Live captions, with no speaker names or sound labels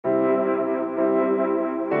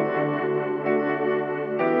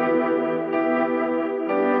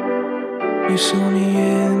You saw me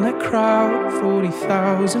in the crowd,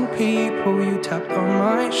 40,000 people. You tapped on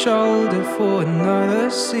my shoulder for another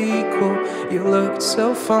sequel. You looked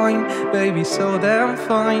so fine, baby, so damn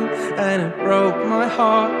fine. And it broke my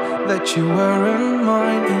heart that you weren't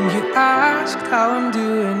mine. And you asked how I'm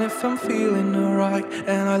doing, if I'm feeling alright.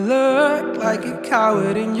 And I looked like a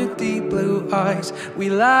coward in your deep blue eyes. We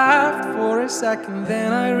laughed for a second,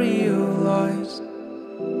 then I realized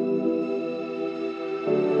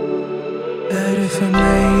that if an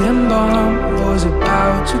atom bomb was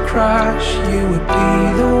about to crash, you would be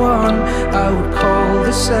the one I would call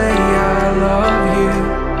to say I love you.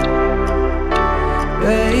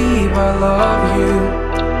 Babe, I love you.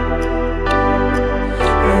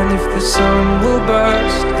 And if the sun will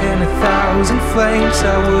burst in 1,000 flames,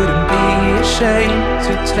 I wouldn't be ashamed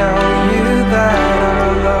to tell you that I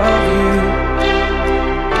love you.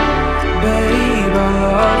 Babe, I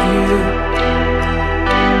love you.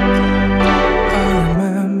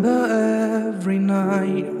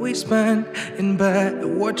 We spent in bed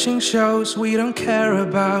watching shows we don't care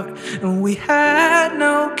about. And we had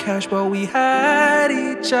no cash, but we had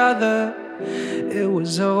each other. It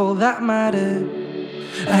was all that mattered.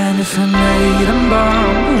 And if an atom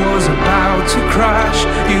bomb was about to crash,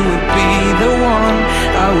 you would be the one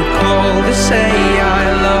I would call to say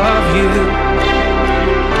I love you.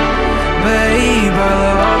 Babe, I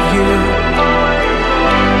love you.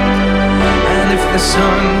 If the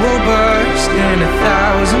sun will burst in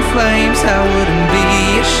 1,000 flames, I wouldn't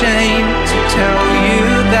be ashamed to tell you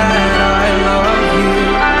that I love you.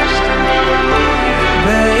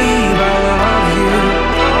 Babe, I love you.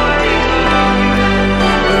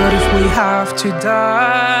 But if we have to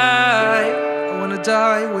die, I wanna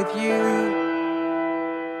die with you.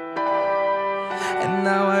 And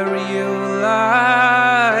now I realize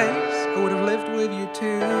I would have lived with you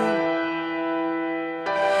too.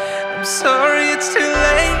 I'm sorry it's too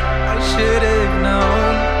late, I should have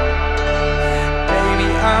known. Baby,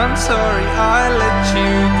 I'm sorry I let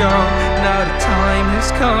you go. Now the time has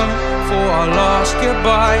come for our last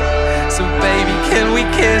goodbye. So baby, can we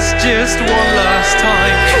kiss just one last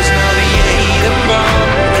time? 'Cause now the atom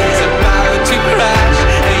bomb